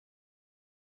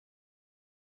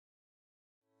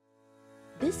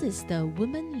This is the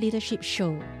Women Leadership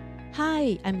Show.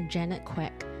 Hi, I'm Janet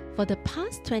Quek. For the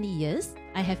past 20 years,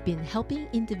 I have been helping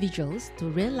individuals to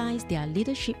realize their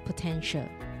leadership potential.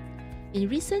 In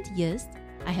recent years,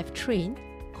 I have trained,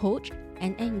 coached,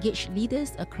 and engaged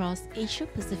leaders across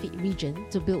Asia-Pacific region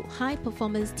to build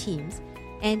high-performance teams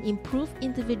and improve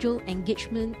individual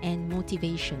engagement and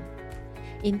motivation.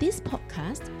 In this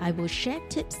podcast, I will share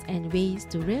tips and ways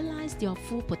to realize your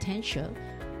full potential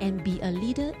and be a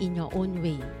leader in your own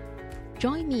way.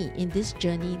 Join me in this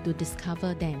journey to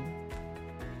discover them.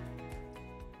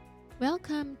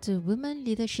 Welcome to Women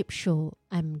Leadership Show.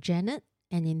 I'm Janet,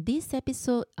 and in this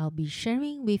episode, I'll be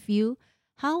sharing with you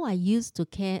how I used to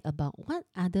care about what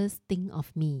others think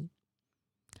of me.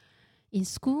 In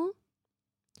school,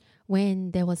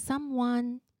 when there was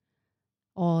someone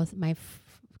or my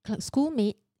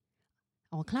schoolmate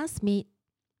or classmate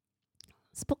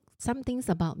spoke some things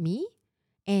about me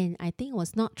and I think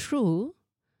was not true,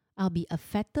 I'll be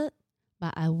affected,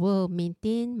 but I will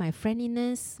maintain my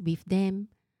friendliness with them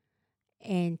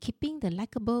and keeping the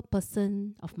likable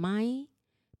person of my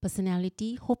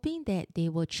personality, hoping that they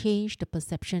will change the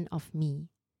perception of me.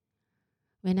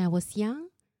 When I was young,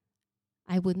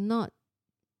 I would not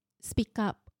speak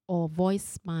up or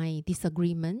voice my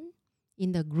disagreement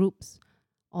in the groups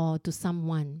or to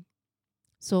someone.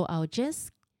 So I'll just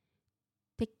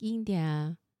take in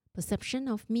their perception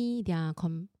of me, their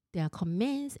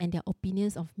comments and their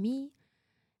opinions of me,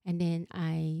 and then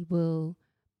I will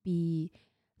be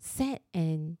sad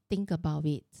and think about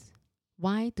it.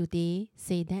 Why do they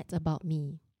say that about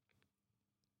me?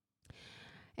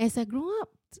 As I grew up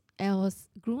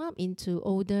into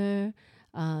older,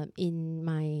 in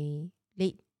my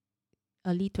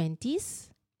early 20s,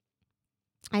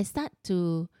 I start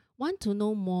to want to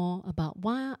know more about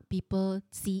what people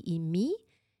see in me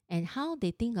and how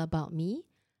they think about me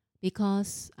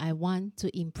because I want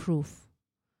to improve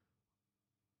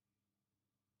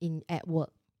at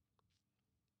work.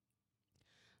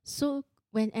 So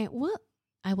when at work,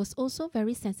 I was also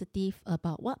very sensitive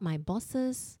about what my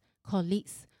bosses,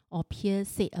 colleagues, or peers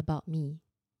said about me.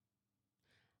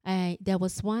 There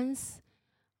was once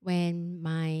when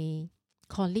my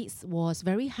colleagues was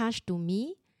very harsh to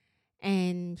me,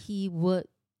 and he would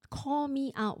call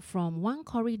me out from one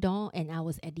corridor and I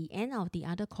was at the end of the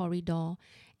other corridor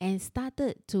and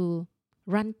started to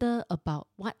rant about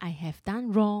what I have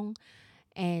done wrong,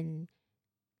 and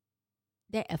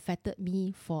that affected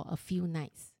me for a few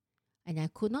nights. And I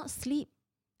could not sleep,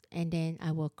 and then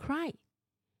I will cry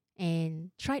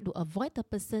and try to avoid the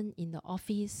person in the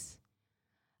office.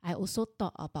 I also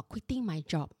thought about quitting my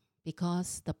job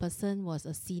because the person was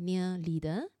a senior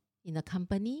leader in the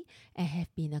company and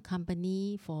have been a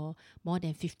company for more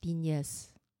than 15 years.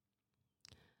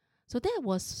 So that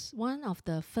was one of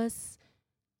the first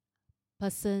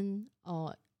person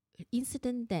or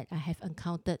incident that I have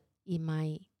encountered in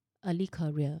my early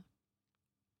career.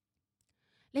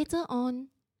 Later on,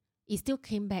 it still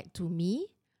came back to me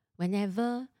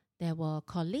whenever there were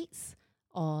colleagues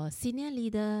or senior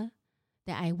leader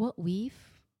that I worked with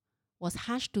was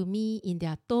harsh to me in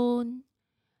their tone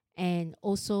and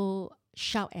also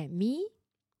shout at me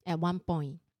at one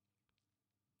point.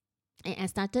 And I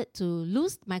started to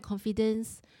lose my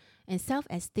confidence and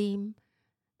self-esteem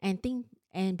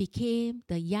and became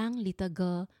the young little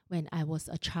girl when I was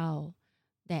a child,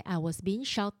 that I was being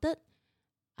shouted,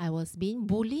 I was being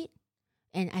bullied,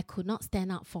 and I could not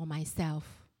stand up for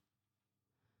myself.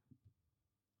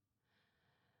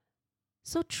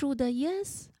 So through the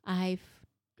years, I've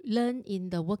learned in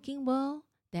the working world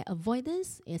that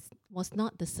avoidance was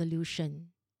not the solution.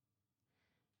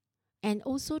 And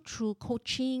also through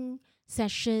coaching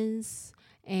sessions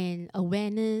and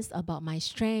awareness about my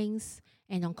strengths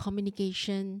and on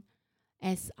communication,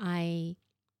 as I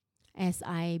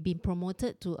been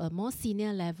promoted to a more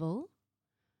senior level,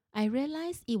 I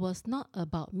realized it was not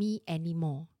about me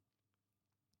anymore.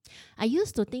 I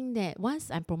used to think that once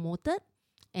I'm promoted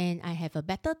and I have a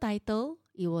better title,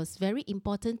 it was very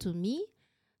important to me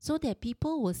so that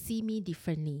people will see me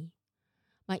differently.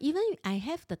 But even if I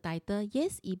have the title,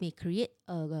 yes, it may create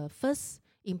a first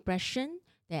impression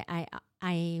that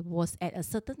I was at a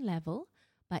certain level.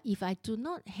 But if I do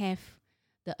not have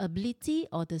the ability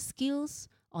or the skills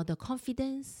or the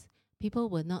confidence, people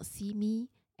will not see me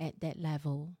at that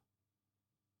level.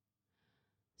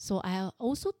 So I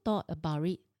also thought about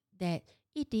it, that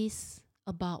it is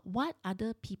about what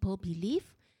other people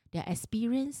believe, their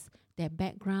experience, their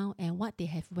background, and what they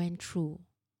have went through.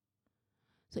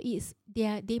 So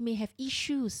they may have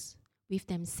issues with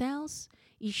themselves,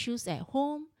 issues at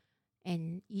home,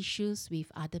 and issues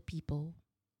with other people.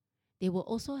 They will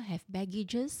also have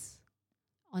baggages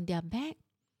on their back,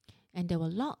 and there were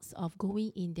lots of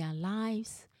going in their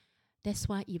lives. That's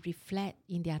why it reflects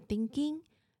in their thinking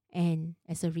and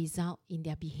as a result in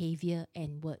their behavior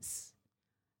and words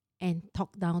and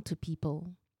talk down to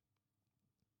people.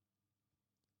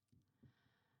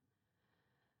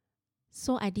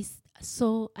 So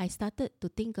I started to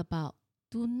think about,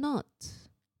 do not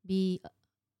be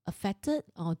affected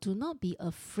or do not be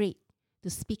afraid to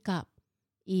speak up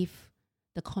if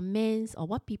the comments or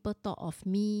what people thought of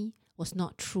me was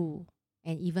not true,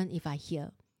 and even if I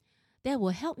hear. That will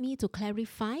help me to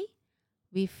clarify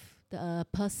with the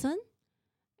person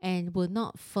and will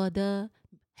not further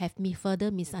have me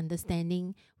further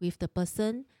misunderstanding with the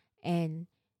person, and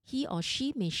he or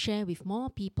she may share with more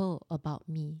people about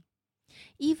me.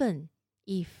 Even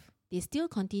if they still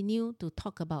continue to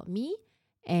talk about me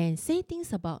and say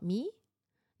things about me,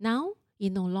 now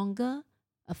it no longer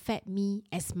affect me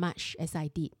as much as I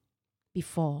did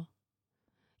before.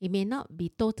 It may not be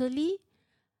totally,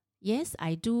 yes,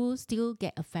 I do still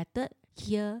get affected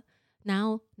here,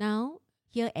 now,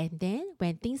 here and then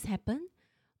when things happen,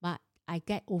 but I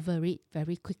get over it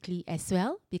very quickly as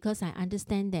well because I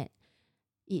understand that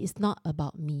it is not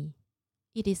about me.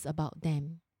 It is about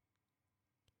them.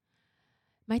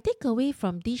 My takeaway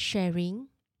from this sharing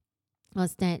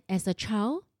was that as a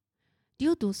child,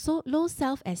 due to so low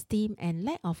self-esteem and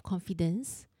lack of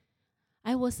confidence,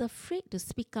 I was afraid to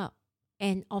speak up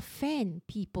and offend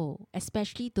people,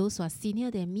 especially those who are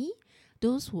senior than me,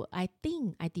 those who I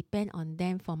think I depend on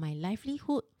them for my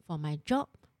livelihood, for my job,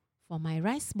 for my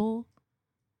rice bowl,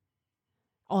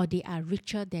 or they are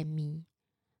richer than me.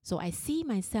 So I see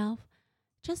myself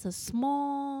just a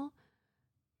small,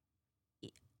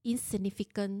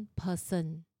 insignificant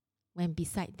person when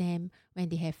beside them, when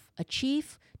they have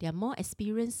achieved, they are more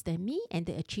experienced than me and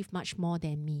they achieve much more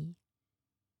than me.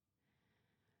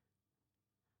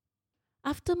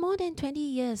 After more than 20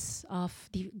 years of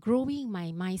growing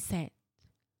my mindset,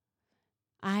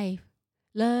 I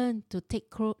learned to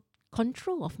take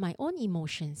control of my own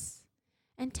emotions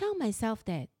and tell myself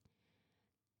that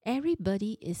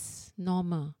everybody is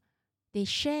normal. They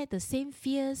share the same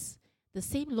fears, the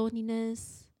same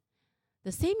loneliness,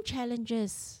 the same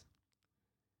challenges,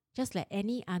 just like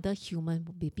any other human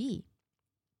would be.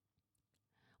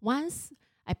 Once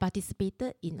I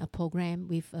participated in a program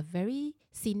with a very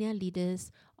senior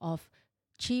leaders of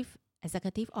chief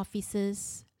executive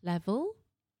officers level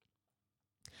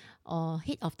or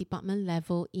head of department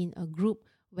level in a group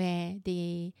where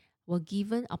they were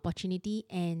given opportunity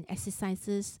and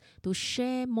exercises to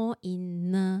share more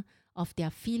inner of their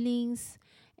feelings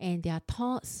and their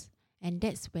thoughts. And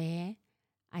that's where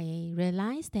I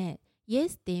realized that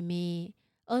yes, they may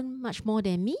earn much more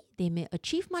than me, they may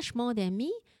achieve much more than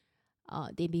me,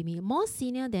 they may be more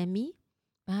senior than me,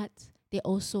 but they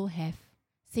also have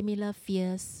similar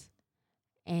fears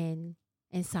and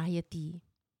anxiety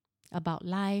about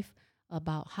life,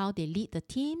 about how they lead the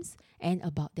teams, and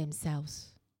about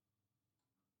themselves.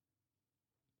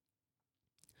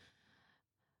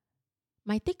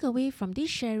 My takeaway from this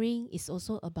sharing is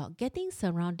also about getting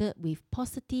surrounded with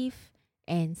positive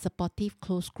and supportive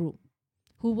close group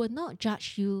who will not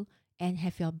judge you and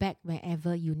have your back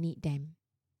wherever you need them.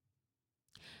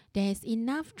 There's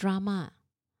enough drama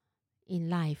in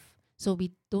life, so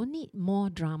we don't need more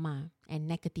drama and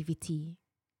negativity.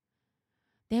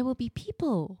 There will be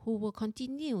people who will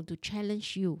continue to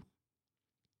challenge you.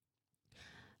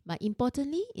 But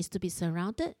importantly is to be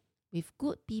surrounded with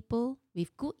good people,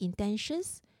 with good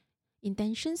intentions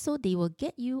so they will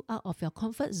get you out of your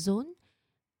comfort zone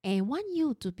and want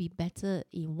you to be better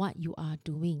in what you are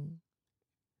doing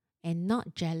and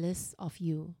not jealous of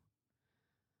you.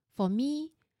 For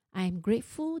me, I am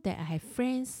grateful that I have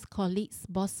friends, colleagues,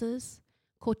 bosses,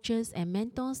 coaches, and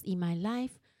mentors in my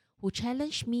life who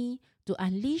challenge me to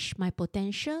unleash my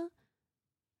potential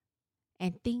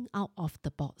and think out of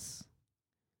the box.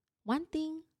 One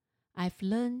thing I've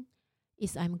learned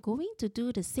is I'm going to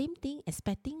do the same thing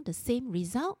expecting the same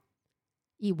result.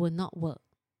 It will not work.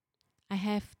 I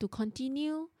have to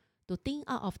continue to think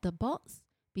out of the box,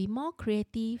 be more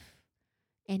creative,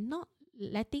 and not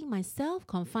letting myself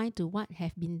confine to what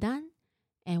have been done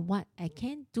and what I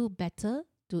can do better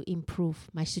to improve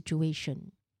my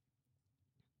situation.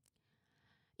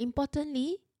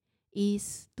 Importantly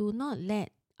is to not let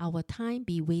our time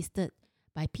be wasted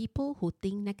by people who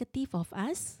think negative of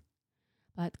us,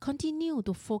 but continue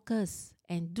to focus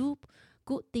and do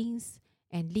good things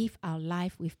and live our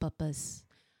life with purpose.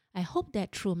 I hope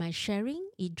that through my sharing,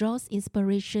 it draws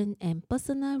inspiration and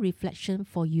personal reflection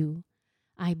for you.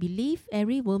 I believe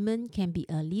every woman can be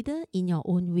a leader in your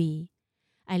own way.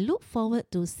 I look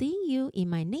forward to seeing you in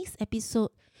my next episode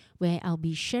where I'll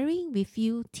be sharing with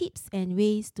you tips and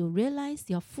ways to realize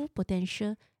your full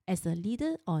potential as a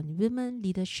leader on women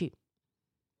leadership.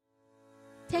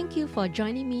 Thank you for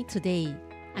joining me today.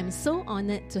 I'm so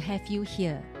honored to have you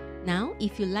here. Now,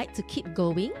 if you'd like to keep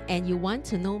going and you want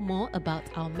to know more about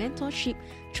our mentorship,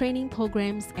 training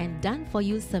programs, and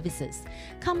done-for-you services,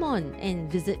 come on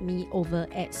and visit me over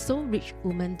at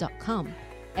soulrichwoman.com,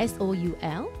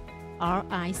 soulrichwoman.com.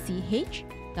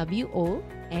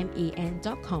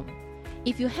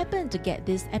 If you happen to get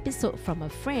this episode from a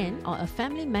friend or a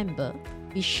family member,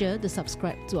 be sure to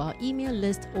subscribe to our email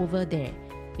list over there.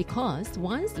 Because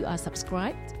once you are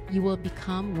subscribed, you will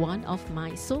become one of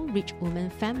my Soul Rich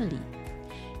Woman family.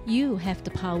 You have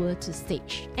the power to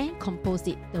stage and compose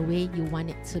it the way you want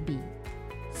it to be.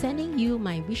 Sending you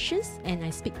my wishes, and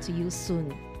I speak to you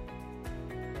soon.